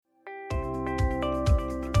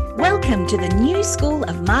Welcome to the New School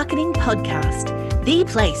of Marketing podcast, the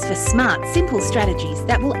place for smart, simple strategies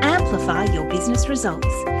that will amplify your business results.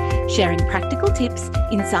 Sharing practical tips,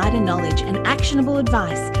 insider knowledge, and actionable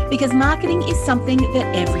advice because marketing is something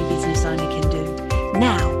that every business owner can do.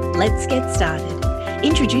 Now, let's get started.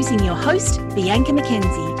 Introducing your host, Bianca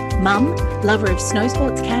McKenzie, mum, lover of snow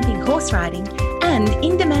sports, camping, horse riding, and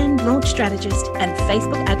in-demand launch strategist and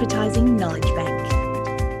Facebook advertising knowledge bank.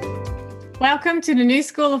 Welcome to the New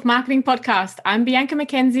School of Marketing podcast. I'm Bianca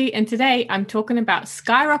McKenzie, and today I'm talking about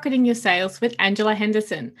skyrocketing your sales with Angela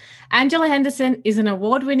Henderson. Angela Henderson is an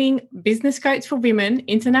award-winning business coach for women,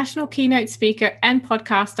 international keynote speaker, and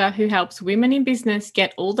podcaster who helps women in business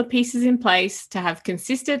get all the pieces in place to have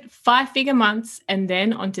consistent 5-figure months and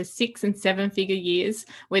then onto 6- and 7-figure years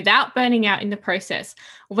without burning out in the process.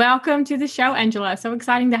 Welcome to the show, Angela. So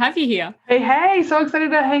exciting to have you here. Hey, so excited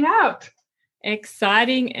to hang out.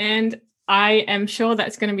 Exciting, and I am sure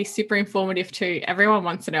that's going to be super informative too. Everyone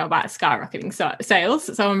wants to know about skyrocketing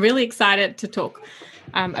sales. So I'm really excited to talk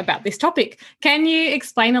about this topic. Can you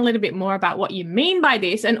explain a little bit more about what you mean by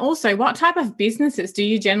this? And also, what type of businesses do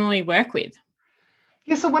you generally work with?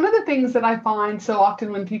 Yeah, so one of the things that I find so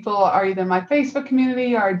often when people are either in my Facebook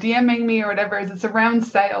community or DMing me or whatever is it's around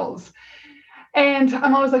sales. And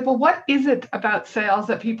I'm always like, well, what is it about sales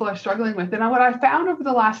that people are struggling with? And what I found over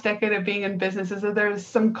the last decade of being in business is that there's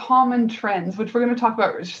some common trends, which we're going to talk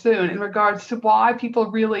about soon, in regards to why people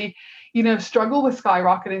really, struggle with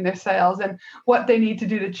skyrocketing their sales and what they need to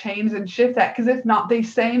do to change and shift that. Because if not,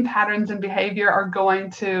 these same patterns and behavior are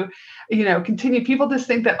going to, continue. People just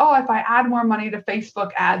think that, if I add more money to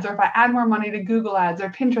Facebook ads, or if I add more money to Google ads or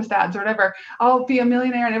Pinterest ads or whatever, I'll be a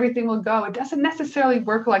millionaire and everything will go. It doesn't necessarily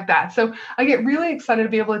work like that. So I get really excited to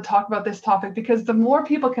be able to talk about this topic because the more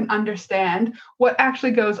people can understand what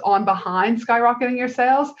actually goes on behind skyrocketing your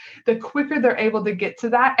sales, the quicker they're able to get to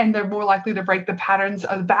that, and they're more likely to break the patterns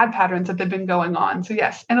of the bad patterns that they've been going on. So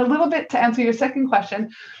yes, and a little bit to answer your second question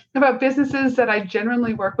about businesses that I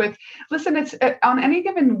generally work with. Listen, it's on any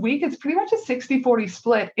given week, it's pretty much a 60-40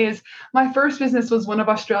 split. Is my first business was one of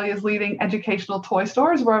Australia's leading educational toy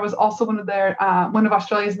stores, where I was also one of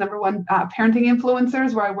Australia's number one parenting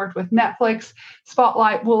influencers, where I worked with Netflix,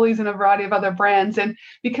 Spotlight, Woolies, and a variety of other brands. And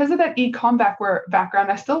because of that e-com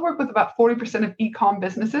background, I still work with about 40% of e-com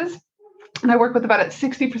businesses. And I work with about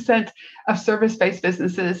 60% of service-based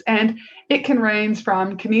businesses. And it can range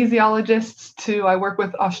from kinesiologists to I work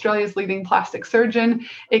with Australia's leading plastic surgeon.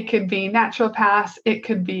 It could be naturopaths. It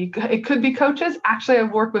could be coaches. Actually, I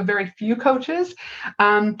work with very few coaches.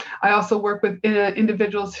 I also work with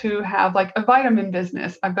individuals who have like a vitamin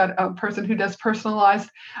business. I've got a person who does personalized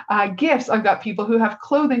gifts. I've got people who have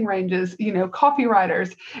clothing ranges,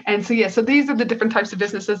 copywriters. And so these are the different types of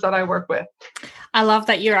businesses that I work with. I love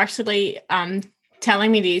that you're actually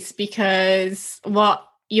telling me this, because what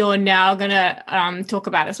you're now going to talk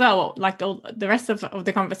about as well, like the rest of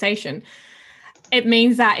the conversation, it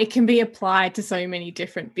means that it can be applied to so many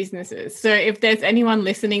different businesses. So if there's anyone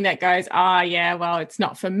listening that goes, it's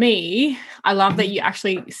not for me, I love that you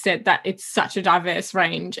actually said that it's such a diverse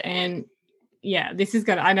range. And this is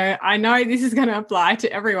going to, I know this is going to apply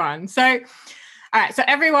to everyone. So all right, so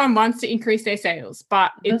everyone wants to increase their sales,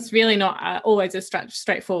 but it's really not always as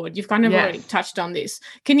straightforward. You've kind of already touched on this.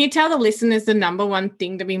 Can you tell the listeners the number one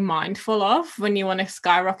thing to be mindful of when you want to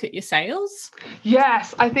skyrocket your sales?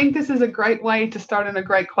 Yes, I think this is a great way to start and a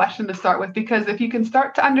great question to start with, because if you can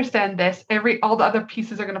start to understand this, all the other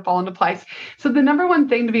pieces are going to fall into place. So the number one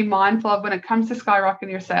thing to be mindful of when it comes to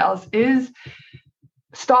skyrocketing your sales is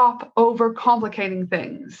stop overcomplicating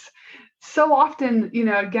things. So often,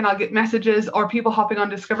 again, I'll get messages or people hopping on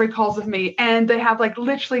discovery calls with me, and they have like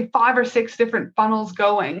literally 5 or 6 different funnels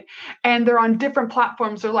going, and they're on different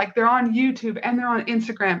platforms. They're on YouTube, and they're on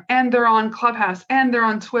Instagram, and they're on Clubhouse, and they're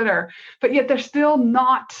on Twitter, but yet they're still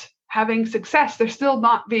not having success. They're still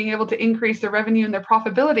not being able to increase their revenue and their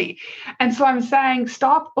profitability. And so I'm saying,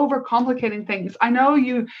 stop overcomplicating things. I know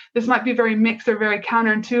this might be very mixed or very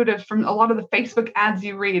counterintuitive from a lot of the Facebook ads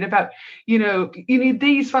you read about, you need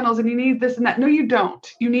these funnels and you need this and that. No, you don't.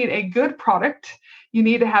 You need a good product. You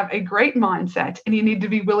need to have a great mindset, and you need to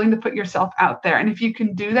be willing to put yourself out there. And if you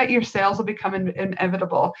can do that, your sales will become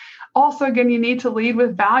inevitable. Also, again, you need to lead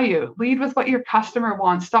with value. Lead with what your customer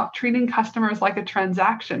wants. Stop treating customers like a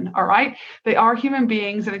transaction, all right? They are human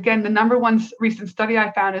beings. And again, the number one recent study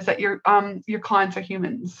I found is that your clients are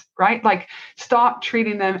humans, right? Like, stop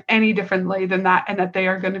treating them any differently than that, and that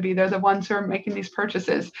they're the ones who are making these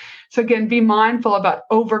purchases. So again, be mindful about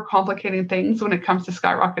overcomplicating things when it comes to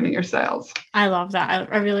skyrocketing your sales. I love that.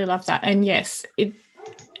 I really love that. And yes,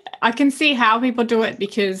 I can see how people do it,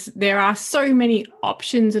 because there are so many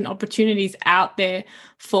options and opportunities out there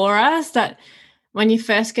for us that when you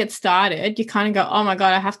first get started, you kind of go, oh my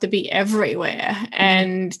God, I have to be everywhere,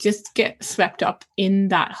 and just get swept up in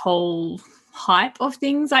that whole hype of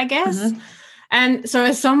things, I guess. And so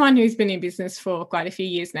as someone who's been in business for quite a few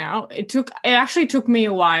years now, it actually took me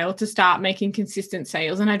a while to start making consistent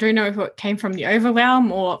sales. And I don't know if it came from the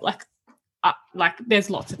overwhelm or like there's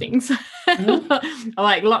lots of things,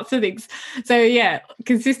 like lots of things. So yeah,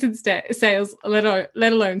 consistent sales, let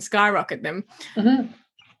alone skyrocket them.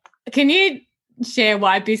 Can you share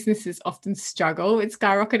why businesses often struggle with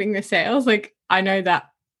skyrocketing their sales? Like, I know that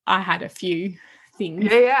I had a few things.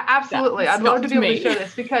 Yeah, absolutely. I'd love to be able to share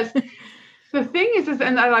this, because the thing is,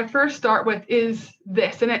 and I first start with is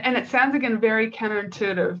this, and it sounds again very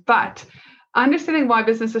counterintuitive, but understanding why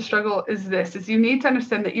businesses struggle is you need to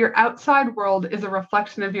understand that your outside world is a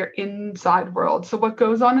reflection of your inside world. So what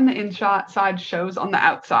goes on in the inside shows on the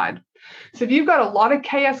outside. So if you've got a lot of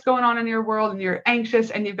chaos going on in your world and you're anxious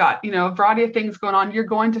and you've got, a variety of things going on, you're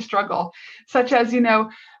going to struggle, such as,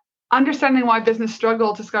 understanding why business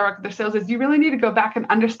struggle to skyrocket their sales is you really need to go back and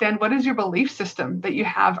understand what is your belief system that you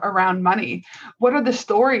have around money. What are the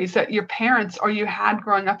stories that your parents or you had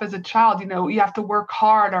growing up as a child? You have to work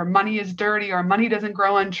hard, or money is dirty, or money doesn't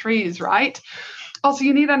grow on trees, right? Also,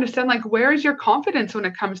 you need to understand, like, where is your confidence when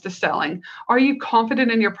it comes to selling? Are you confident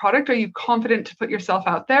in your product? Are you confident to put yourself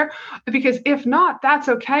out there? Because if not, that's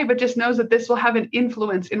okay, but just knows that this will have an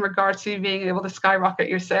influence in regards to you being able to skyrocket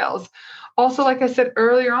your sales. Also, like I said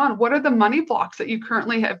earlier on, what are the money blocks that you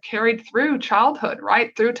currently have carried through childhood,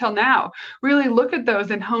 right, through till now? Really look at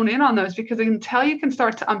those and hone in on those, because until you can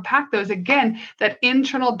start to unpack those, again, that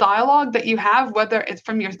internal dialogue that you have, whether it's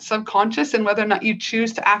from your subconscious and whether or not you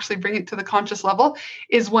choose to actually bring it to the conscious level,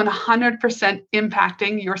 is 100%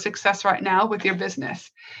 impacting your success right now with your business.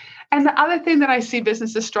 And the other thing that I see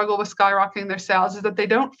businesses struggle with skyrocketing their sales is that they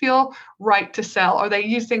don't feel right to sell, or they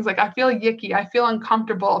use things like, I feel yicky, I feel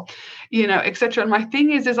uncomfortable, et cetera. And my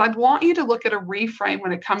thing is I'd want you to look at a reframe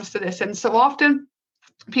when it comes to this. And so often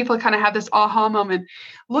people kind of have this aha moment.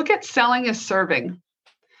 Look at selling as serving.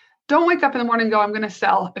 Don't wake up in the morning and go, I'm going to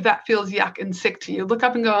sell, if that feels yuck and sick to you. Look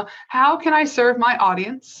up and go, how can I serve my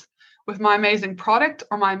audience with my amazing product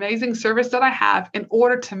or my amazing service that I have in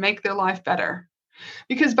order to make their life better?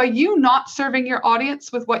 Because by you not serving your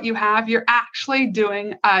audience with what you have, you're actually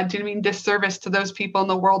doing a genuine disservice to those people in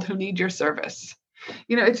the world who need your service.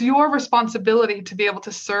 It's your responsibility to be able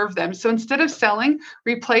to serve them. So instead of selling,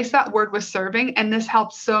 replace that word with serving. And this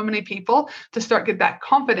helps so many people to start get that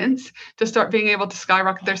confidence to start being able to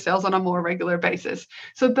skyrocket their sales on a more regular basis.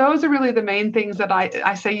 So those are really the main things that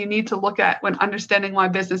I say you need to look at when understanding why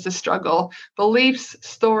businesses struggle: beliefs,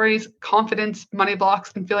 stories, confidence, money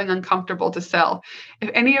blocks, and feeling uncomfortable to sell.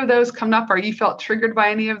 If any of those come up or you felt triggered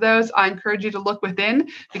by any of those, I encourage you to look within,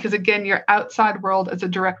 because again, your outside world is a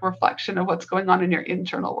direct reflection of what's going on in your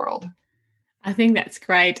internal world. I think that's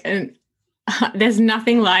great. And there's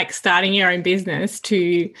nothing like starting your own business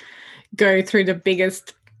to go through the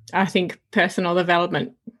biggest, I think, personal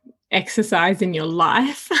development exercise in your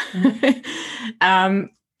life.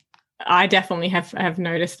 I definitely have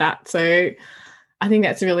noticed that. So I think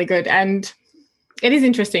that's really good. And it is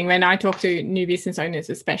interesting when I talk to new business owners,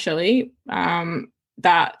 especially,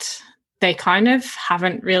 that they kind of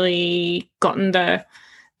haven't really gotten the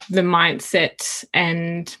mindset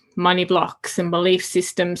and money blocks and belief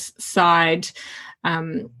systems side.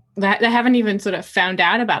 They haven't even sort of found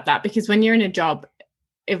out about that, because when you're in a job,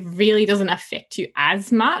 it really doesn't affect you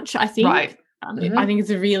as much, I think. Right. I think it's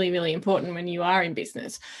really, really important when you are in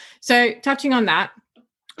business. So touching on that,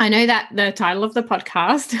 I know that the title of the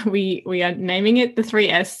podcast, we are naming it the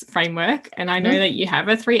 3S framework, and I know that you have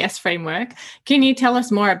a 3S framework. Can you tell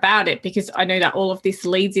us more about it? Because I know that all of this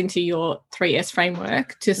leads into your 3S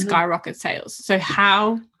framework to skyrocket sales. So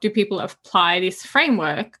how do people apply this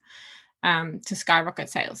framework to skyrocket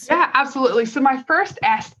sales? Yeah, absolutely. So my first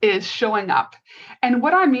S is showing up. And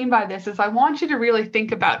what I mean by this is I want you to really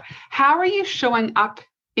think about, how are you showing up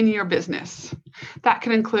in your business? That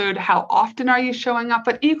can include how often are you showing up,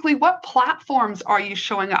 but equally, what platforms are you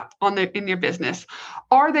showing up on in your business?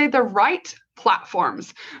 Are they the right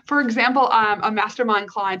platforms? For example, a mastermind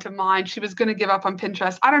client of mine, she was going to give up on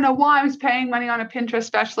Pinterest. I don't know why I was paying money on a Pinterest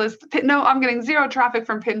specialist. No, I'm getting zero traffic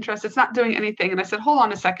from Pinterest. It's not doing anything. And I said, hold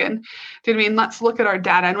on a second. Let's look at our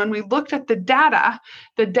data. And when we looked at the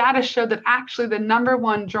data showed that actually the number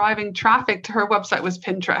one driving traffic to her website was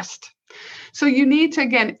Pinterest. So you need to,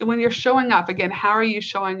 again, when you're showing up, again, how are you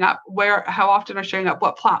showing up? How often are you showing up?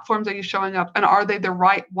 What platforms are you showing up? And are they the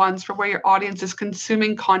right ones for where your audience is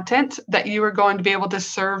consuming content that you are going to be able to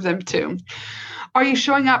serve them to? Are you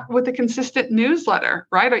showing up with a consistent newsletter,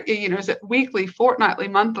 right? Or, is it weekly, fortnightly,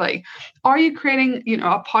 monthly? Are you creating,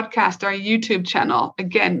 a podcast or a YouTube channel?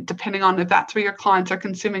 Again, depending on if that's where your clients are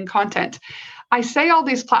consuming content. I say all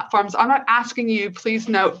these platforms, I'm not asking you, please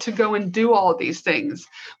note, to go and do all of these things,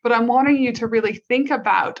 but I'm wanting you to really think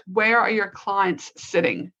about where are your clients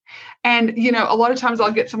sitting? And, a lot of times I'll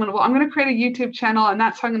get someone, well, I'm going to create a YouTube channel and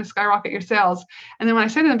that's how I'm going to skyrocket your sales. And then when I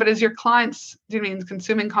say to them, but is your clients, do you mean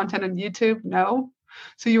consuming content on YouTube? No.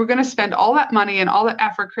 So you were going to spend all that money and all that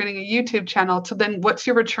effort creating a YouTube channel to then what's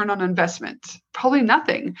your return on investment? Probably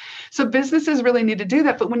nothing. So businesses really need to do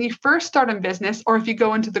that. But when you first start in business, or if you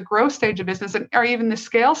go into the growth stage of business or even the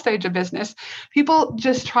scale stage of business, people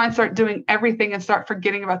just try and start doing everything and start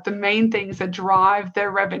forgetting about the main things that drive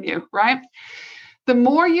their revenue, right? The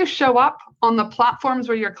more you show up on the platforms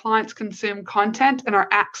where your clients consume content and are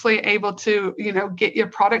actually able to, get your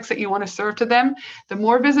products that you want to serve to them, the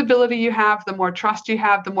more visibility you have, the more trust you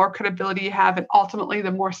have, the more credibility you have, and ultimately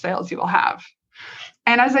the more sales you will have.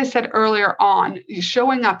 And as I said earlier on,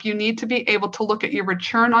 showing up, you need to be able to look at your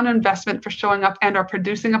return on investment for showing up and or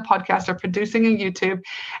producing a podcast or producing a YouTube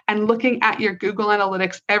and looking at your Google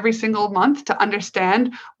Analytics every single month to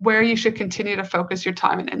understand where you should continue to focus your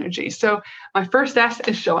time and energy. So my first S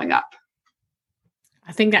is showing up.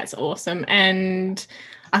 I think that's awesome. And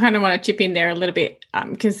I kind of want to chip in there a little bit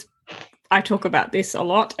because I talk about this a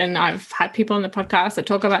lot and I've had people on the podcast that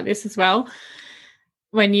talk about this as well.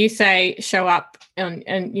 When you say show up and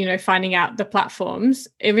finding out the platforms,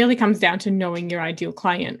 it really comes down to knowing your ideal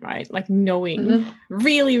client, right? Like knowing,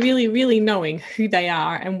 really, really, really knowing who they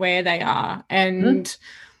are and where they are. And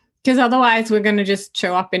because otherwise we're going to just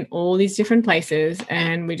show up in all these different places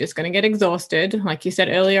and we're just going to get exhausted, like you said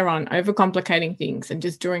earlier on, overcomplicating things and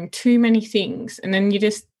just doing too many things. And then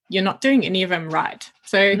you're not doing any of them right.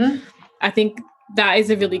 So I think that is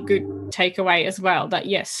a really good takeaway as well, that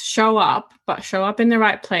yes, show up, but show up in the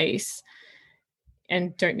right place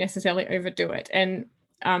and don't necessarily overdo it. And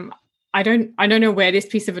I don't know where this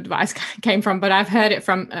piece of advice came from, but I've heard it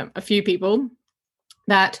from a few people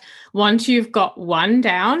that once you've got one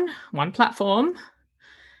platform,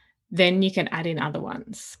 then you can add in other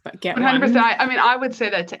ones, but get 100%. One. I would say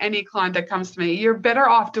that to any client that comes to me, you're better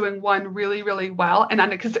off doing one really, really well. And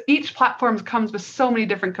because each platform comes with so many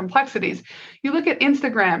different complexities. You look at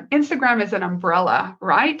Instagram. Instagram is an umbrella,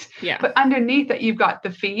 right? Yeah. But underneath it, you've got the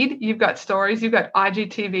feed, you've got stories, you've got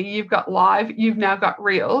IGTV, you've got live, you've now got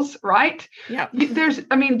reels, right? Yeah.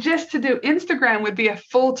 Just to do Instagram would be a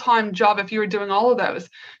full-time job if you were doing all of those.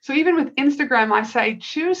 So even with Instagram, I say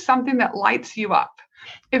choose something that lights you up.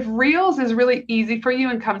 If Reels is really easy for you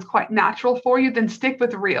and comes quite natural for you, then stick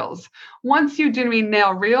with Reels. Once you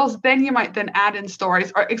nail Reels, then you might then add in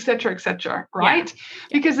stories or et cetera, right? Yeah.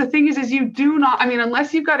 Because the thing is you do not,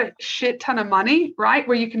 unless you've got a shit ton of money, right,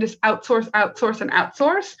 where you can just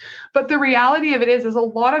outsource. But the reality of it is a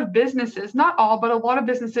lot of businesses, not all, but a lot of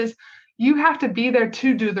businesses, you have to be there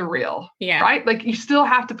to do the reel, right? Like you still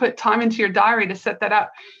have to put time into your diary to set that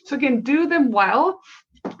up. So again, do them well.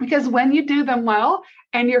 Because when you do them well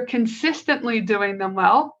and you're consistently doing them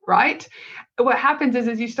well, right, what happens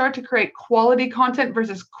is you start to create quality content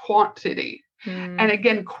versus quantity. And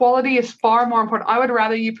again, quality is far more important. I would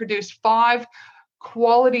rather you produce 5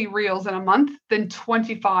 quality reels in a month than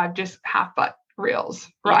 25 just half-butt reels,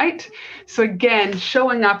 right? So again,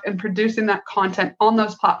 showing up and producing that content on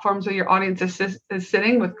those platforms where your audience is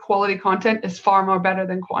sitting with quality content is far more better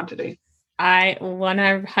than quantity. I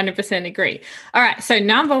 100% agree. All right. So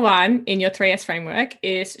number 1 in your 3S framework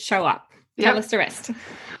is show up. Tell us the rest.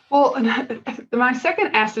 Well, my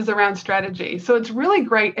second S is around strategy. So it's really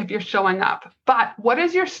great if you're showing up, but what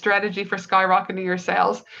is your strategy for skyrocketing your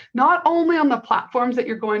sales? Not only on the platforms that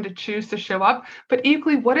you're going to choose to show up, but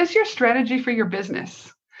equally, what is your strategy for your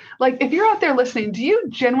business? Like if you're out there listening, do you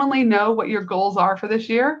genuinely know what your goals are for this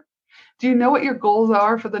year? Do you know what your goals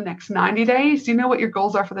are for the next 90 days? Do you know what your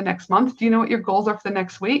goals are for the next month? Do you know what your goals are for the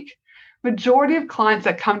next week? Majority of clients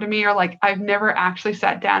that come to me are like, I've never actually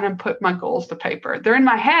sat down and put my goals to paper. They're in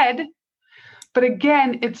my head. But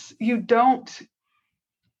again, if you're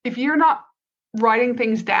not writing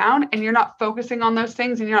things down and you're not focusing on those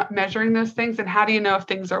things and you're not measuring those things, then how do you know if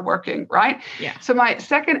things are working, right? Yeah. So my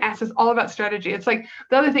second S is all about strategy. It's like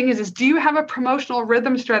the other thing is do you have a promotional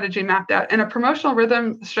rhythm strategy mapped out? And a promotional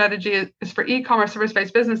rhythm strategy is for e-commerce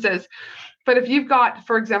service-based businesses. But if you've got,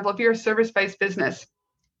 for example, if you're a service-based business,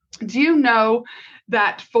 do you know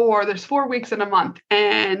that there's 4 weeks in a month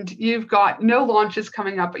and you've got no launches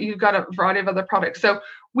coming up, but you've got a variety of other products. So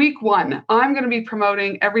week 1, I'm going to be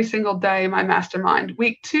promoting every single day my mastermind.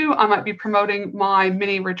 Week 2, I might be promoting my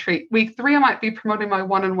mini retreat. Week 3, I might be promoting my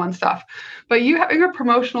one-on-one stuff. But you having a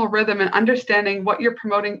promotional rhythm and understanding what you're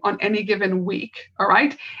promoting on any given week, all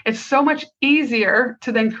right? It's so much easier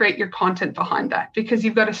to then create your content behind that because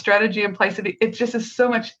you've got a strategy in place. It just is so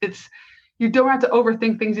much, you don't have to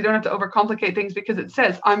overthink things. You don't have to overcomplicate things because it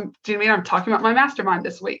says, I'm talking about my mastermind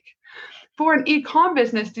this week. For an e-com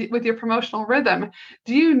business with your promotional rhythm,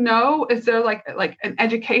 do you know, is there like an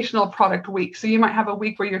educational product week? So you might have a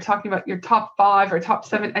week where you're talking about your top 5 or top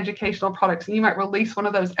 7 educational products, and you might release one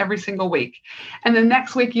of those every single week. And the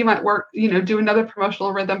next week you might do another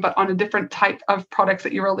promotional rhythm, but on a different type of products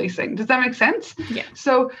that you're releasing. Does that make sense? Yeah.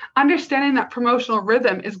 So understanding that promotional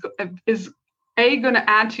rhythm is going to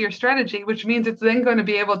add to your strategy, which means it's then going to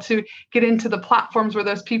be able to get into the platforms where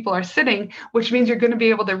those people are sitting, which means you're going to be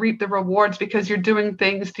able to reap the rewards because you're doing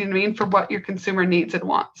things, do you know what I mean, for what your consumer needs and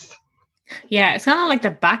wants. Yeah, it's kind of like the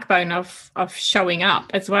backbone of showing up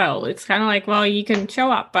as well. It's kind of like, well, you can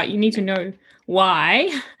show up, but you need to know why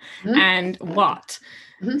and what.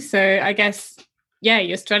 So I guess, yeah,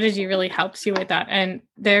 your strategy really helps you with that. And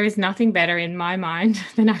there is nothing better in my mind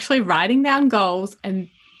than actually writing down goals and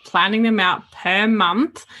planning them out per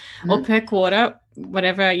month or per quarter,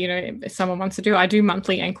 whatever, if someone wants to do. I do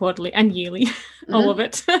monthly and quarterly and yearly, all of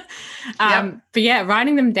it. But yeah,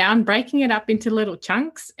 writing them down, breaking it up into little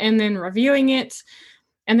chunks and then reviewing it.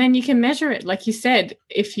 And then you can measure it. Like you said,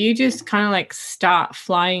 if you just kind of like start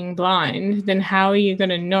flying blind, then how are you going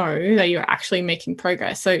to know that you're actually making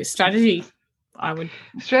progress? So strategy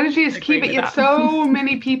is key, but yet so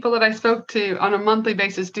many people that I spoke to on a monthly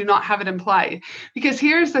basis do not have it in play. Because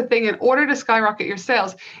here's the thing, in order to skyrocket your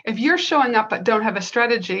sales, if you're showing up but don't have a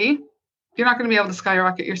strategy, you're not going to be able to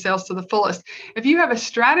skyrocket your sales to the fullest. If you have a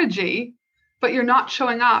strategy, but you're not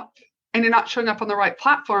showing up and you're not showing up on the right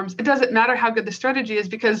platforms, it doesn't matter how good the strategy is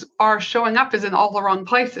because our showing up is in all the wrong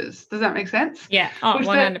places. Does that make sense? Yeah. Oh,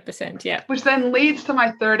 100%. Yeah. Which then leads to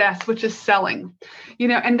my third S, which is selling.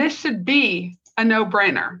 And this should be a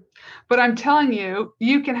no-brainer. But I'm telling you,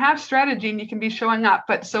 you can have strategy and you can be showing up.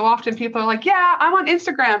 But so often people are like, yeah, I'm on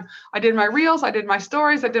Instagram. I did my reels, I did my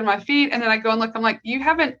stories, I did my feed. And then I go and look, I'm like, you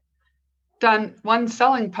haven't done one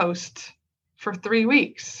selling post for 3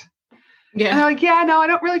 weeks. Yeah. And they're like, yeah, no, I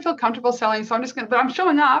don't really feel comfortable selling. So but I'm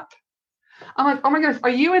showing up. I'm like, oh my goodness, are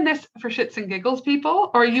you in this for shits and giggles, people?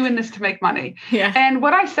 Or are you in this to make money? Yeah. And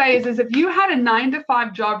what I say is if you had a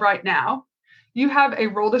 9-to-5 job right now, you have a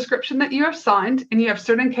role description that you have signed and you have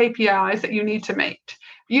certain KPIs that you need to meet.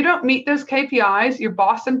 If you don't meet those KPIs, your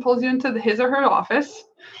boss then pulls you into his or her office.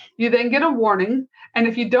 You then get a warning. And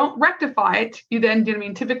if you don't rectify it, you then,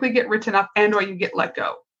 typically get written up and or you get let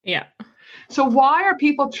go. Yeah. So why are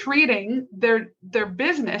people treating their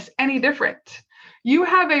business any different? You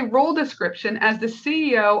have a role description as the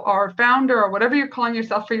CEO or founder or whatever you're calling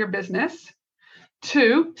yourself for your business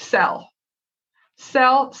to sell.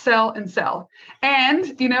 Sell, sell, and sell. And,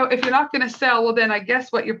 if you're not going to sell, well, then I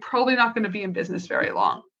guess what? You're probably not going to be in business very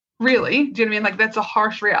long. Really? Do you know what I mean? Like, that's a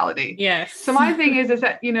harsh reality. Yes. So my thing is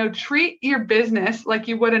that, treat your business like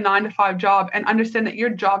you would a 9-to-5 job and understand that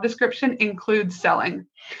your job description includes selling.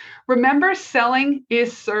 Remember, selling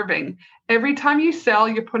is serving. Every time you sell,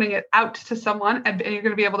 you're putting it out to someone and you're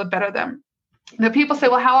going to be able to better them. Now, people say,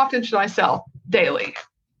 well, how often should I sell? Daily.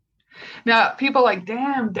 Now, people are like,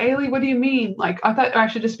 damn, daily, what do you mean? Like, I thought I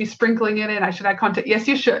should just be sprinkling it in. I should add content. Yes,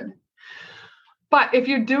 you should. But if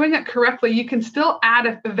you're doing it correctly, you can still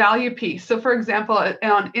add a value piece. So for example,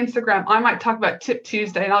 on Instagram, I might talk about Tip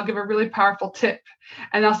Tuesday and I'll give a really powerful tip.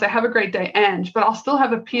 And I'll say, have a great day, Ange. But I'll still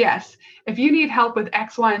have a PS. If you need help with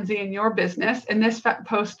X, Y, and Z in your business, and this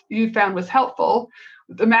post you found was helpful,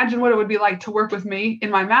 imagine what it would be like to work with me in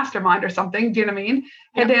my mastermind or something. Do you know what I mean?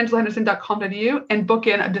 Head to angelahenderson.com.au and book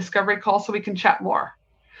in a discovery call so we can chat more.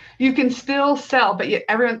 You can still sell, but yet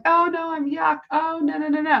everyone, oh no, I'm yuck. Oh,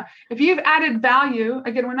 no. If you've added value,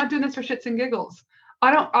 again, we're not doing this for shits and giggles.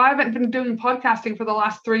 I haven't been doing podcasting for the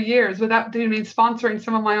last 3 years without sponsoring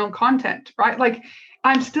some of my own content, right? Like,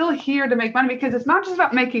 I'm still here to make money because it's not just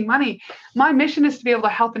about making money. My mission is to be able to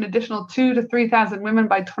help an additional 2,000 to 3,000 women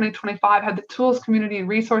by 2025 have the tools, community, and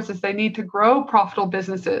resources they need to grow profitable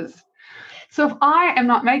businesses. So if I am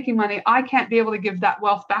not making money, I can't be able to give that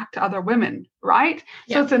wealth back to other women, right?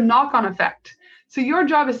 Yeah. So it's a knock-on effect. So your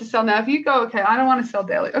job is to sell. Now, if you go, okay, I don't want to sell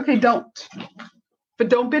daily. Okay, don't. But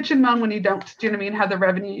don't bitch and moan when you don't, do you know what I mean? Have the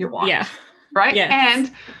revenue you want. Yeah. Right? Yeah.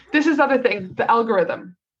 And this is the other thing, the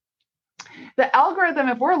algorithm. The algorithm,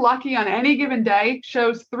 if we're lucky on any given day,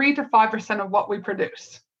 shows 3 to 5% of what we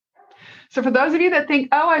produce. So for those of you that think,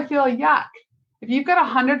 oh, I feel yuck, if you've got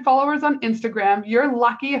 100 followers on Instagram, you're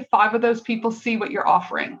lucky if 5 of those people see what you're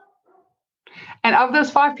offering. And of those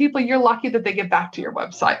 5 people, you're lucky that they get back to your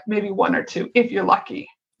website, maybe 1 or 2, if you're lucky.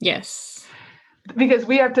 Yes. Because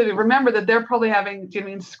we have to remember that they're probably having,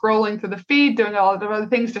 scrolling through the feed, doing all of the other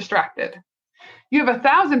things, distracted. You have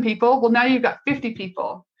 1,000 people. Well, now you've got 50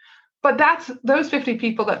 people. But that's those 50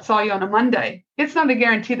 people that saw you on a Monday. It's not a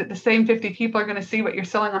guarantee that the same 50 people are going to see what you're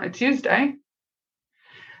selling on a Tuesday.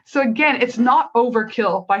 So again, it's not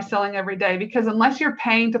overkill by selling every day, because unless you're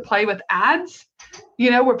paying to play with ads,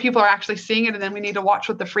 where people are actually seeing it, and then we need to watch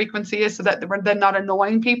what the frequency is so that we're then not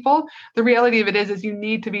annoying people. The reality of it is you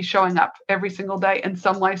need to be showing up every single day in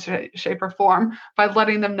some way, shape, or form by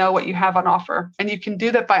letting them know what you have on offer. And you can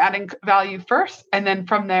do that by adding value first, and then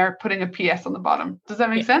from there, putting a PS on the bottom. Does that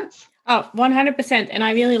make sense? Oh, 100%. And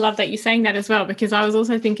I really love that you're saying that as well, because I was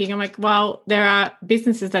also thinking, I'm like, well, there are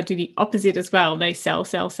businesses that do the opposite as well. They sell,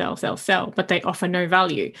 but they offer no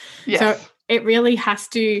value. Yes. So it really has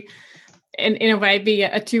to, in a way, be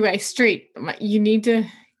a two-way street. You need to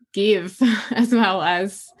give as well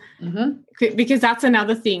as, because that's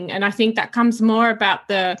another thing. And I think that comes more about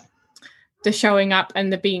the showing up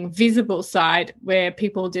and the being visible side, where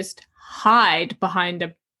people just hide behind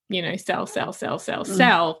a,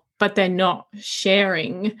 sell, but they're not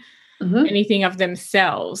sharing anything of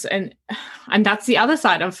themselves. And that's the other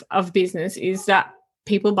side of business, is that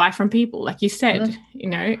people buy from people, like you said.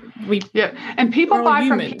 And people buy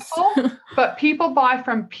humans. From people, but people buy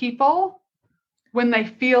from people when they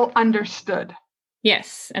feel understood.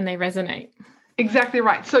 Yes, and they resonate. Exactly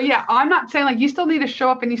right. So I'm not saying you still need to show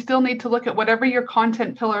up, and you still need to look at whatever your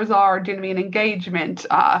content pillars are. Do you mean engagement,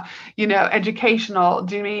 educational,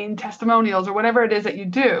 do you mean testimonials, or whatever it is that you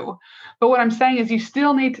do. But what I'm saying is you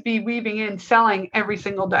still need to be weaving in selling every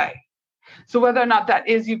single day. So whether or not that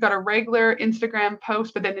is you've got a regular Instagram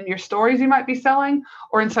post, but then in your stories you might be selling,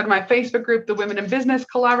 or inside of my Facebook group, the Women in Business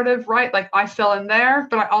Collaborative, right? Like I sell in there,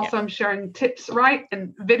 but I also am sharing tips, right?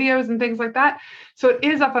 And videos and things like that. So it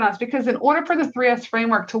is up on us, because in order for the 3S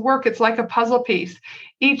framework to work, it's like a puzzle piece.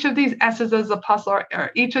 Each of these S's is a puzzle,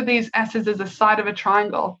 or each of these S's is a side of a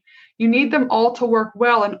triangle. You need them all to work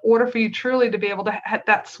well in order for you truly to be able to hit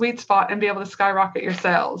that sweet spot and be able to skyrocket your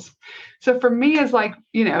sales. So for me, is to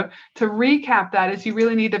recap that, is you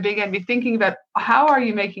really need to begin be thinking about how are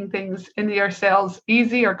you making things in your sales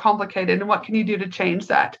easy or complicated, and what can you do to change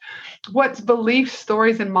that? What beliefs,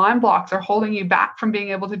 stories, and mind blocks are holding you back from being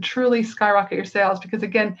able to truly skyrocket your sales? Because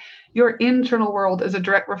again, your internal world is a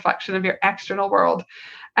direct reflection of your external world.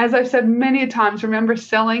 As I've said many times, remember,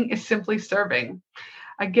 selling is simply serving.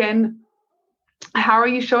 Again, how are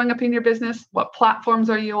you showing up in your business? What platforms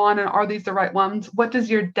are you on? And are these the right ones? What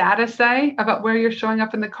does your data say about where you're showing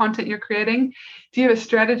up in the content you're creating? Do you have a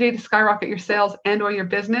strategy to skyrocket your sales and or your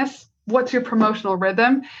business? What's your promotional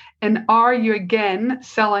rhythm? And are you, again,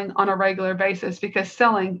 selling on a regular basis? Because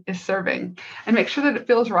selling is serving. And make sure that it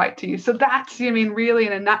feels right to you. So that's, really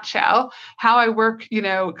in a nutshell, how I work,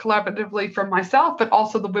 collaboratively for myself, but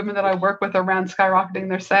also the women that I work with around skyrocketing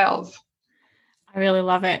their sales. I really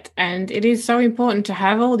love it. And it is so important to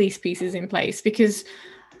have all these pieces in place, because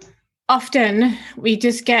often we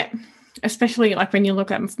just get, especially like when you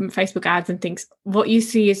look at Facebook ads and things, what you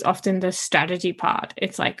see is often the strategy part.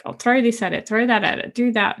 It's like, I'll throw this at it, throw that at it,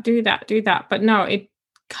 do that. But no,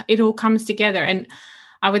 it all comes together. And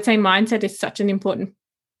I would say mindset is such an important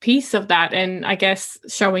piece of that. And I guess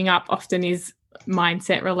showing up often is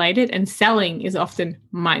mindset related, and selling is often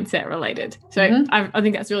mindset related. So I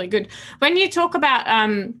think that's really good. When you talk about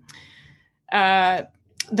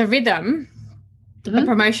the rhythm, the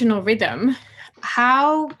promotional rhythm,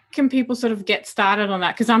 how can people sort of get started on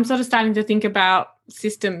that? Because I'm sort of starting to think about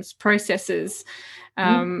systems, processes.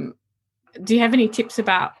 Do you have any tips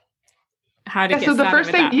about how to get started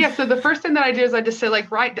with that? So the first thing that I do is I just say,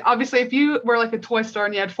 obviously, if you were like a toy store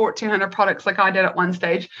and you had 1,400 products like I did at one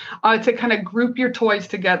stage, I would say kind of group your toys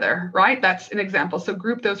together, right? That's an example. So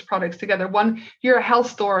group those products together. One, if you're a health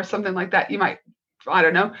store or something like that, you might, I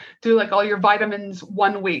don't know, do like all your vitamins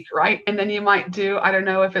one week, right? And then you might do, I don't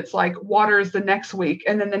know if it's like waters the next week,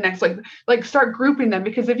 and then the next, like start grouping them,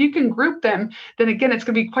 because if you can group them, then again, it's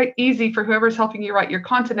going to be quite easy for whoever's helping you write your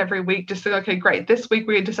content every week just to say, okay, great, this week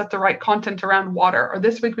we just have to write content around water, or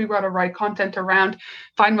this week we got to write content around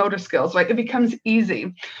fine motor skills, right? It becomes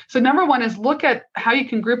easy. So number one is look at how you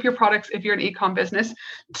can group your products if you're an e-com business.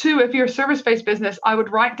 Two, if you're a service-based business, I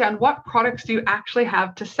would write down what products do you actually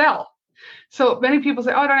have to sell. So many people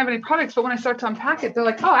say, oh, I don't have any products. But when I start to unpack it, they're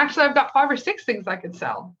like, oh, actually, I've got 5 or 6 things I could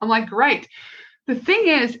sell. I'm like, great. The thing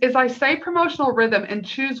is I say promotional rhythm and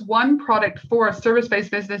choose one product for a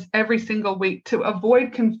service-based business every single week to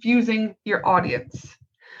avoid confusing your audience.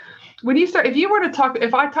 When you start,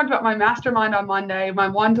 if I talked about my mastermind on Monday, my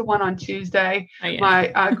one-to-one on Tuesday,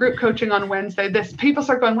 my group coaching on Wednesday, people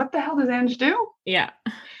start going, what the hell does Ange do? Yeah.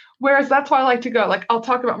 Whereas that's why I like to go, like, I'll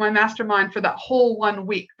talk about my mastermind for that whole 1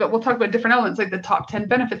 week, but we'll talk about different elements, like the top 10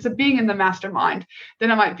 benefits of being in the mastermind.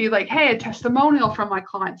 Then I might be like, hey, a testimonial from my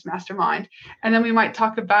client's mastermind. And then we might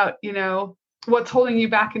talk about, what's holding you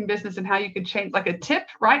back in business and how you could change, like a tip,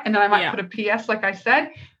 right? And then I might put a PS, like I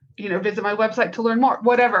said, visit my website to learn more,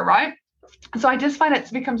 whatever, right? So I just find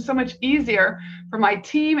it's become so much easier for my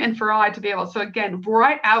team and for I to be able. So again,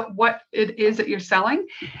 write out what it is that you're selling.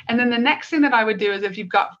 And then the next thing that I would do is, if you've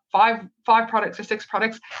got five products or 6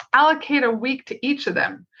 products, allocate a week to each of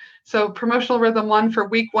them. So promotional rhythm 1 for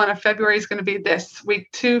week 1 of February is going to be this. Week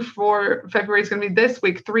 2 for February is going to be this.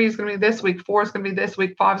 Week 3 is going to be this. Week 4 is going to be this.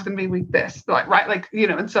 Week 5 is going to be week this. Right?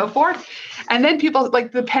 And so forth. And then people,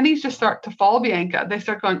 like, the pennies just start to fall, Bianca. They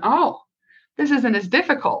start going, oh, this isn't as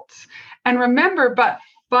difficult. And remember, but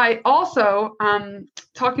by also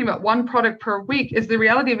talking about one product per week, is the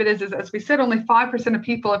reality of it is as we said, only 5% of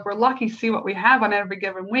people, if we're lucky, see what we have on every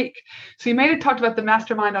given week. So you may have talked about the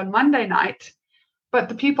mastermind on Monday night, but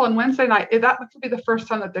the people on Wednesday night, that would be the first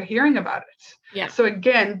time that they're hearing about it. Yeah. So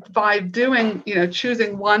again, by doing,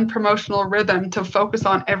 choosing one promotional rhythm to focus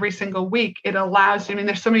on every single week, it allows you,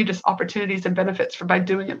 there's so many just opportunities and benefits by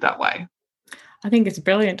doing it that way. I think it's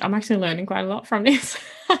brilliant. I'm actually learning quite a lot from this.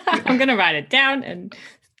 I'm going to write it down and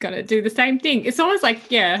going to do the same thing. It's almost like,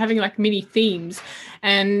 having like mini themes.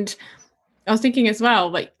 And I was thinking as well,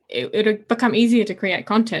 like it'll become easier to create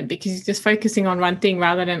content because you're just focusing on one thing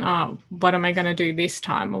rather than, what am I going to do this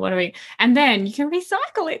time? Or and then you can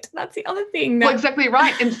recycle it. That's the other thing. Well, exactly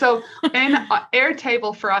right. And so in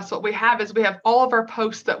Airtable for us, what we have is we have all of our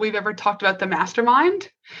posts that we've ever talked about the mastermind,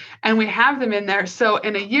 and we have them in there. So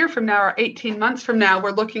in a year from now or 18 months from now,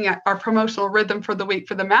 we're looking at our promotional rhythm for the week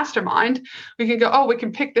for the mastermind. We can go, we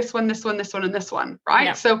can pick this one, this one, this one, and this one, right?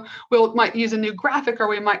 Yep. So might use a new graphic, or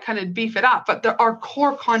we might kind of beef it up, but our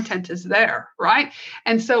core content is there, right?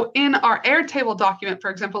 And so in our Airtable document, for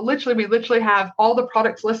example, we literally have all the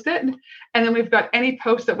products listed, and then we've got any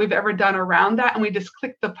post that we've ever done around that, and we just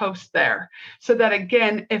click the post there. So that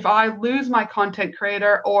again, if I lose my content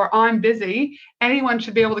creator or I'm busy, anyone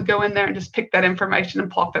should be able to go in there and just pick that information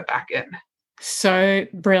and plop it back in. So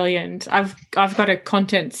brilliant. I've got a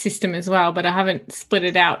content system as well, but I haven't split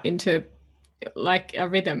it out into like a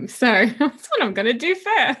rhythm. So that's what I'm going to do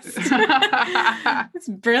first. It's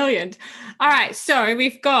brilliant. All right. So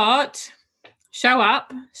we've got show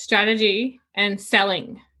up, strategy, and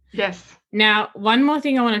selling. Yes. Now, one more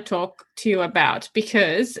thing I want to talk to you about,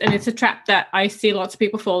 and it's a trap that I see lots of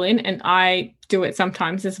people fall in, and I do it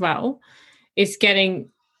sometimes as well, is getting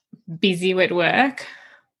busy with work,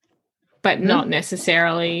 but not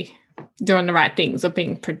necessarily doing the right things or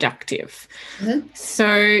being productive.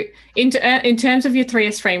 So in terms of your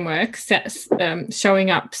 3S framework, showing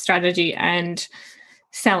up, strategy, and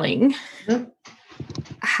selling,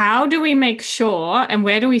 how do we make sure, and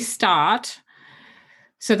where do we start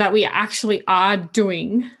so that we actually are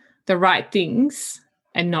doing the right things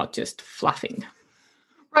and not just fluffing?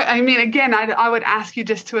 Right. Again, I would ask you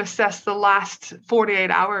just to assess the last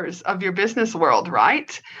 48 hours of your business world,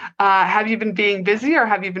 right? Have you been being busy or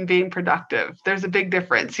have you been being productive? There's a big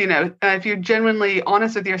difference. If you're genuinely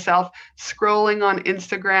honest with yourself, scrolling on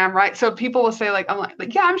Instagram, right? So people will say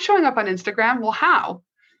I'm showing up on Instagram. Well, how?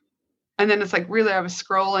 And then it's like, really, I was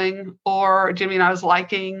scrolling, or do you mean I was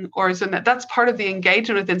liking, or isn't that? That's part of the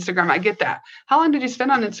engagement with Instagram. I get that. How long did you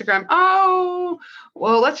spend on Instagram? Oh,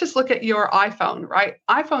 well, let's just look at your iPhone, right?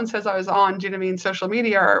 iPhone says I was on, do you know what I mean, social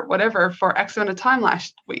media or whatever for X amount of time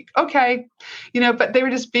last week. Okay. But they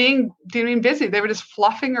were just being, do you know what I mean, busy. They were just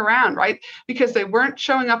fluffing around, right? Because they weren't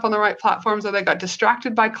showing up on the right platforms, or they got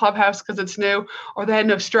distracted by Clubhouse because it's new, or they had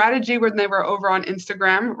no strategy when they were over on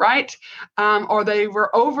Instagram, right? Or they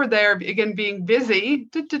were over there, again, being busy,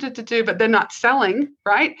 but they're not selling,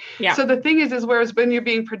 right? Yeah. So the thing is whereas when you're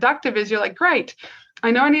being productive is you're like, great, I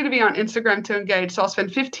know I need to be on Instagram to engage. So I'll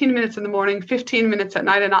spend 15 minutes in the morning, 15 minutes at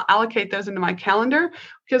night, and I'll allocate those into my calendar.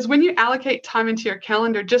 Because when you allocate time into your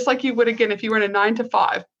calendar, just like you would, again, if you were in a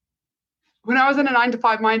 9-to-5, when I was in a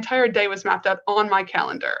 9-to-5, my entire day was mapped out on my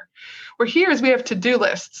calendar. Where here is we have to-do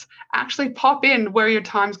lists. Actually pop in where your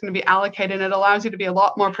time is going to be allocated, and it allows you to be a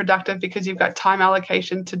lot more productive because you've got time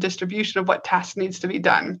allocation to distribution of what task needs to be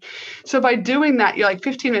done. So by doing that, you're like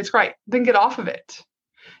 15 minutes, great, then get off of it.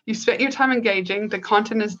 You spent your time engaging, the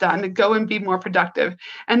content is done, go and be more productive.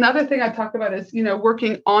 And the other thing I talk about is,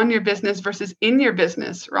 working on your business versus in your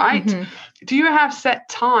business, right? Do you have set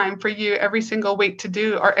time for you every single week to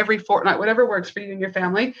do, or every fortnight, whatever works for you and your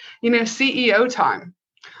family, CEO time?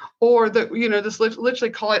 Or this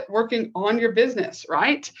literally call it working on your business,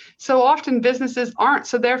 right? So often businesses aren't.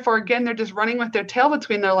 So therefore, again, they're just running with their tail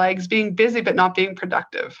between their legs, being busy, but not being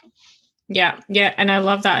productive. Yeah. And I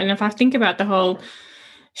love that. And if I think about the whole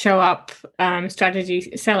show up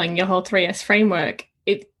strategy selling, your whole 3S framework,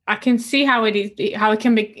 I can see how it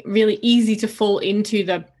can be really easy to fall into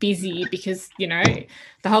the busy, because, the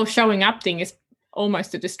whole showing up thing is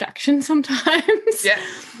almost a distraction sometimes. Yeah.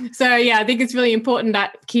 So I think it's really important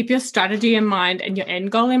that keep your strategy in mind and your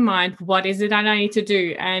end goal in mind. What is it that I need to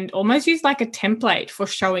do? And almost use like a template for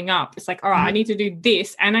showing up. It's like, all right, I need to do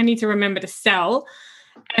this, and I need to remember to sell.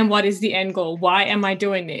 And what is the end goal? Why am I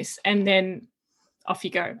doing this? And then off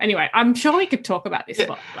you go. Anyway, I'm sure we could talk about this.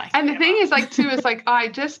 Yeah. And the thing is, like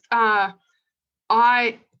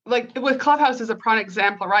with Clubhouse is a prime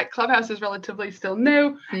example, right? Clubhouse is relatively still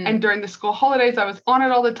new. And during the school holidays, I was on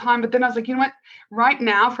it all the time. But then I was like, you know what? Right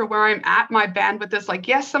now, for where I'm at, my bandwidth is like,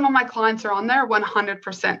 yes, some of my clients are on there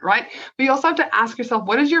 100%, right? But you also have to ask yourself,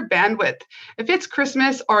 what is your bandwidth? If it's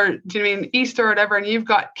Christmas or do you mean Easter or whatever, and you've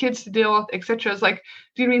got kids to deal with, etc., it's like,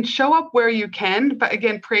 do you mean show up where you can, but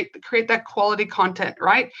again, create that quality content,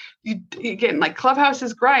 right? Again, like Clubhouse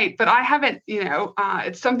is great, but I haven't,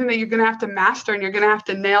 it's something that you're going to have to master and you're going to have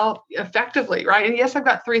to nail effectively, right? And yes, I've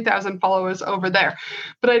got 3,000 followers over there,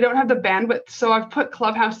 but I don't have the bandwidth. So I've put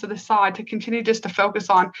Clubhouse to the side to continue just to focus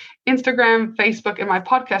on Instagram, Facebook, and my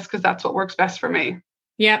podcast, because that's what works best for me.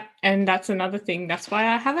 Yep, and that's another thing. That's why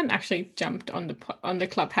I haven't actually jumped on the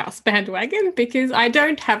Clubhouse bandwagon, because I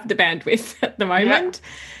don't have the bandwidth at the moment.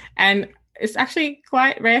 Yep. And it's actually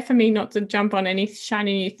quite rare for me not to jump on any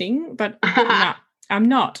shiny new thing, but no, I'm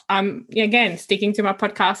not. I'm, again, sticking to my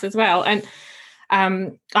podcast as well. And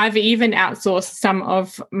I've even outsourced some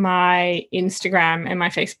of my Instagram and my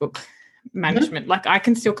Facebook management. Like I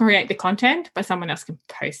can still create the content, but someone else can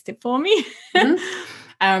post it for me.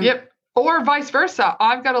 Yep. Or vice versa.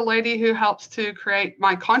 I've got a lady who helps to create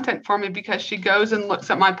my content for me, because she goes and looks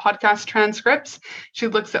at my podcast transcripts. She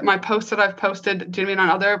looks at my posts that I've posted on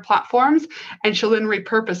other platforms, and she'll then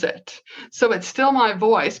repurpose it. So it's still my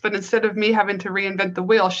voice, but instead of me having to reinvent the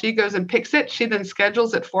wheel, she goes and picks it. She then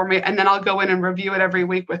schedules it for me, and then I'll go in and review it every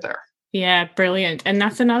week with her. Yeah, brilliant. And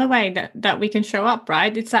that's another way that we can show up,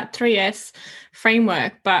 right? It's that 3S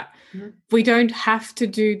framework, but we don't have to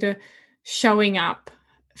do the showing up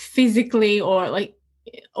physically or like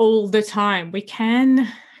all the time. We can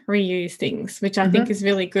reuse things, which I think is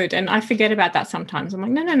really good. And I forget about that sometimes. I'm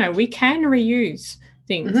like, no, we can reuse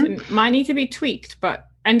things. And might need to be tweaked,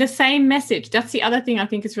 and the same message. That's the other thing I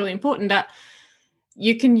think is really important, that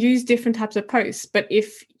you can use different types of posts. But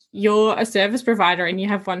if you're a service provider and you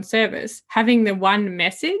have one service, having the one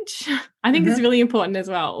message, I think is really important as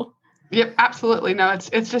well. Yep, absolutely. No,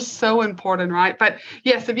 it's just so important, right? But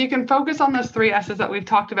yes, if you can focus on those 3 S's that we've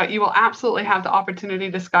talked about, you will absolutely have the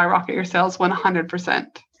opportunity to skyrocket your sales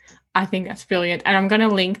 100%. I think that's brilliant. And I'm going to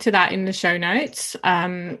link to that in the show notes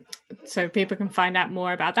so people can find out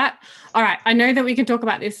more about that. All right. I know that we can talk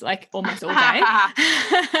about this like almost all day.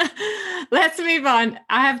 Let's move on.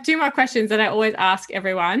 I have 2 more questions that I always ask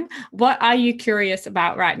everyone. What are you curious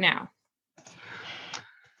about right now?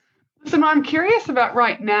 So what I'm curious about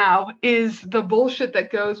right now is the bullshit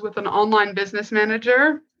that goes with an online business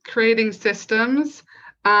manager, creating systems,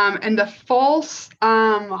 and the false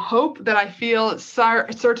hope that I feel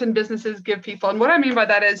certain businesses give people. And what I mean by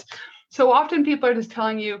that is, so often people are just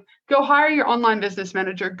telling you, go hire your online business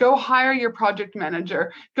manager, go hire your project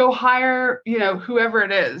manager, go hire, whoever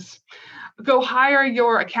it is. Go hire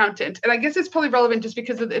your accountant. And I guess it's probably relevant just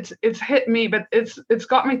because it's hit me, but it's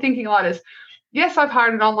got me thinking a lot is, yes, I've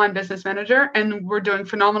hired an online business manager and we're doing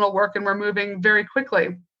phenomenal work and we're moving very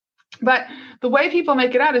quickly. But the way people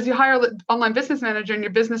make it out is you hire an online business manager and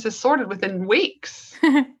your business is sorted within weeks.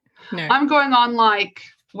 No. I'm going on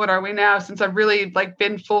what are we now? Since I've really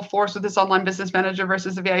been full force with this online business manager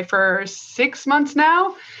versus a VA for 6 months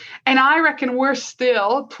now. And I reckon we're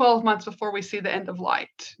still 12 months before we see the end of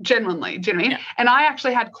light, genuinely. Yeah. And I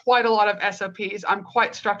actually had quite a lot of SOPs. I'm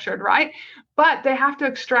quite structured, right? but they have to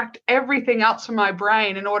extract everything else from my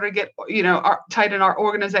brain in order to get, tighten our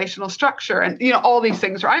organizational structure and, all these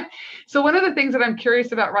things, right? So one of the things that I'm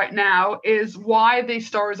curious about right now is why these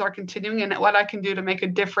stories are continuing and what I can do to make a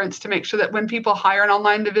difference to make sure that when people hire an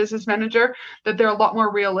online business manager, that they're a lot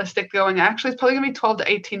more realistic going. Actually, it's probably going to be 12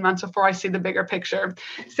 to 18 months before I see the bigger picture.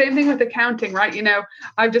 Same thing with accounting, right?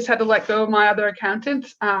 I've just had to let go of my other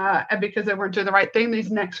accountants because they weren't doing the right thing.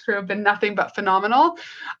 These next crew have been nothing but phenomenal.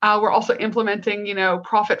 We're also implementing,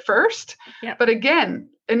 profit first. Yep. But again,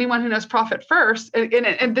 anyone who knows profit first,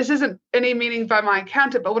 and this isn't any meaning by my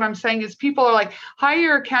accountant, but what I'm saying is people are like, hire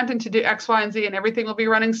your accountant to do X, Y, and Z, and everything will be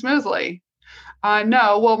running smoothly.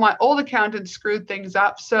 No, well, my old accountant screwed things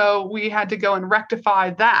up, so we had to go and rectify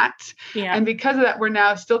that. Yeah. And because of that, we're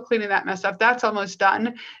now still cleaning that mess up. That's almost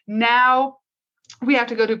done. Now we have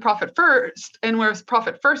to go do profit first. And whereas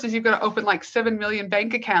profit first is you've got to open like 7 million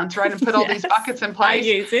bank accounts, right? And put all these buckets in place. I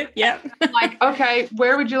use it. Yep. Like, okay,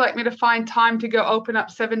 where would you like me to find time to go open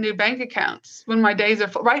up 7 new bank accounts when my days are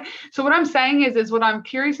full, right? So what I'm saying is what I'm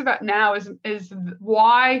curious about now is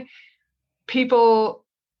why people,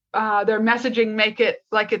 their messaging make it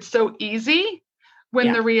like it's so easy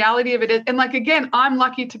when the reality of it is, and like, again, I'm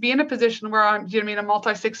lucky to be in a position where I'm, a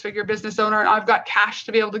multi-6-figure business owner and I've got cash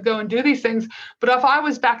to be able to go and do these things. But if I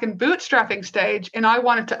was back in bootstrapping stage and I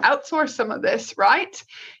wanted to outsource some of this, right,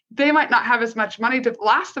 they might not have as much money to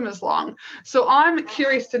last them as long. So I'm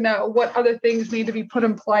curious to know what other things need to be put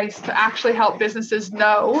in place to actually help businesses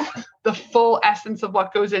know the full essence of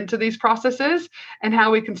what goes into these processes and how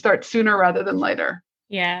we can start sooner rather than later.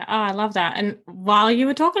 Yeah. Oh, I love that. And while you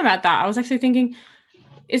were talking about that, I was actually thinking,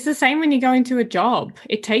 it's the same when you go into a job.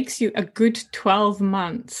 It takes you a good 12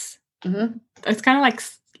 months. Mm-hmm. It's kind of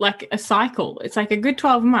like a cycle. It's like a good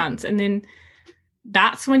 12 months. And then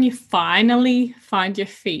that's when you finally find your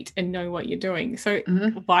feet and know what you're doing. So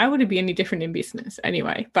why would it be any different in business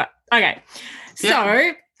anyway? But okay.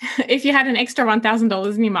 So if you had an extra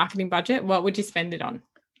 $1,000 in your marketing budget, what would you spend it on?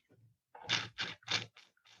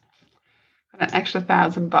 An extra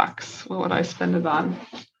 $1,000. What would I spend it on?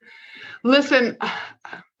 Listen,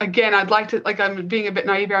 again, I'd like to, I'm being a bit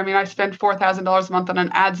naive here. I mean, I spend $4,000 a month on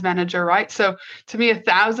an ads manager, right? So to me,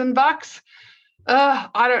 $1,000,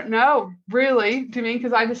 I don't know, really, to me,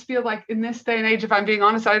 because I just feel like in this day and age, if I'm being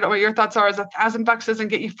honest, I don't know what your thoughts are, is $1,000 doesn't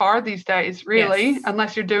get you far these days, really,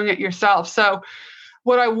 unless you're doing it yourself. So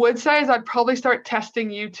what I would say is I'd probably start testing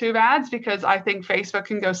YouTube ads because I think Facebook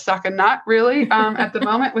can go suck a nut, really, at the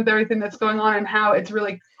moment with everything that's going on and how it's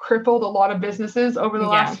really crippled a lot of businesses over the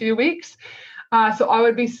last few weeks. So I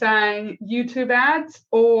would be saying YouTube ads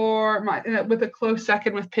or with a close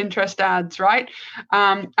second with Pinterest ads, right?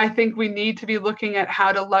 I think we need to be looking at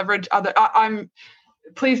how to leverage other.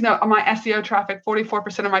 Please note, my SEO traffic,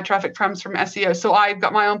 44% of my traffic comes from SEO. So I've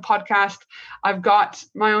got my own podcast. I've got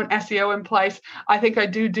my own SEO in place. I think I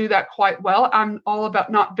do that quite well. I'm all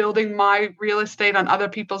about not building my real estate on other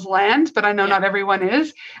people's land, but I know not everyone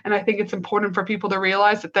is. And I think it's important for people to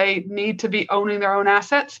realize that they need to be owning their own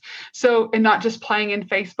assets. So, and not just playing in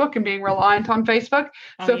Facebook and being reliant on Facebook.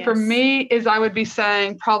 For me I would be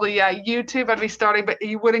saying probably, YouTube, I'd be starting, but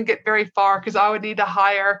you wouldn't get very far because I would need to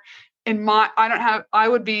hire I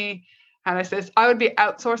would be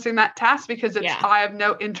outsourcing that task because I have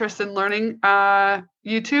no interest in learning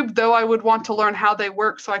YouTube, though I would want to learn how they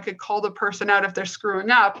work so I could call the person out if they're screwing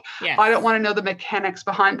up. I don't want to know the mechanics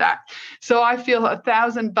behind that. So I feel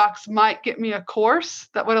 $1,000 might get me a course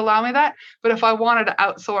that would allow me that. But if I wanted to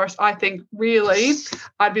outsource, I think really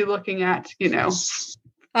I'd be looking at,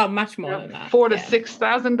 Oh, much more than that. $4,000 to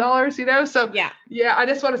 $6,000, So I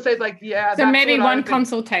just want to say So maybe one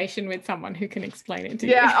consultation with someone who can explain it to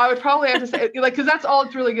you. Yeah, I would probably have to say because that's all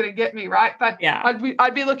it's really going to get me, right? But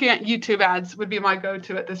I'd be looking at YouTube ads would be my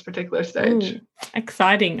go-to at this particular stage. Ooh,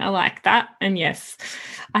 exciting. I like that. And yes,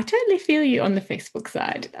 I totally feel you on the Facebook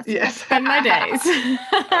side. That's where I spend my days.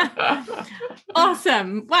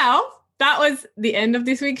 Awesome. Well, that was the end of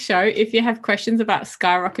this week's show. If you have questions about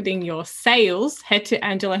skyrocketing your sales, head to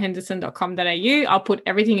angelahenderson.com.au. I'll put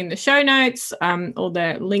everything in the show notes, all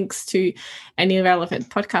the links to any relevant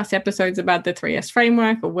podcast episodes about the 3S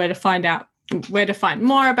framework or where to find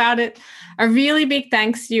more about it. A really big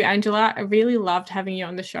thanks to you, Angela. I really loved having you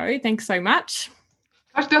on the show. Thanks so much.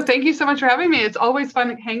 Gosh, no, thank you so much for having me. It's always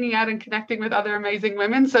fun hanging out and connecting with other amazing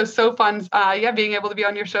women. So fun, being able to be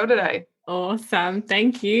on your show today. Awesome.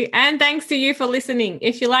 Thank you. And thanks to you for listening.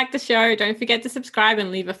 If you like the show, don't forget to subscribe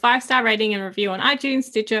and leave a 5-star rating and review on iTunes,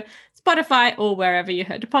 Stitcher, Spotify, or wherever you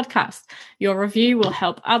heard the podcast. Your review will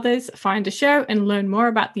help others find the show and learn more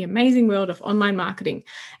about the amazing world of online marketing.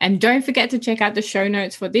 And don't forget to check out the show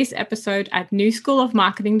notes for this episode at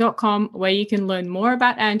newschoolofmarketing.com, where you can learn more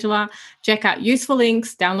about Angela, check out useful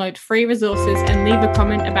links, download free resources, and leave a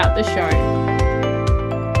comment about the show.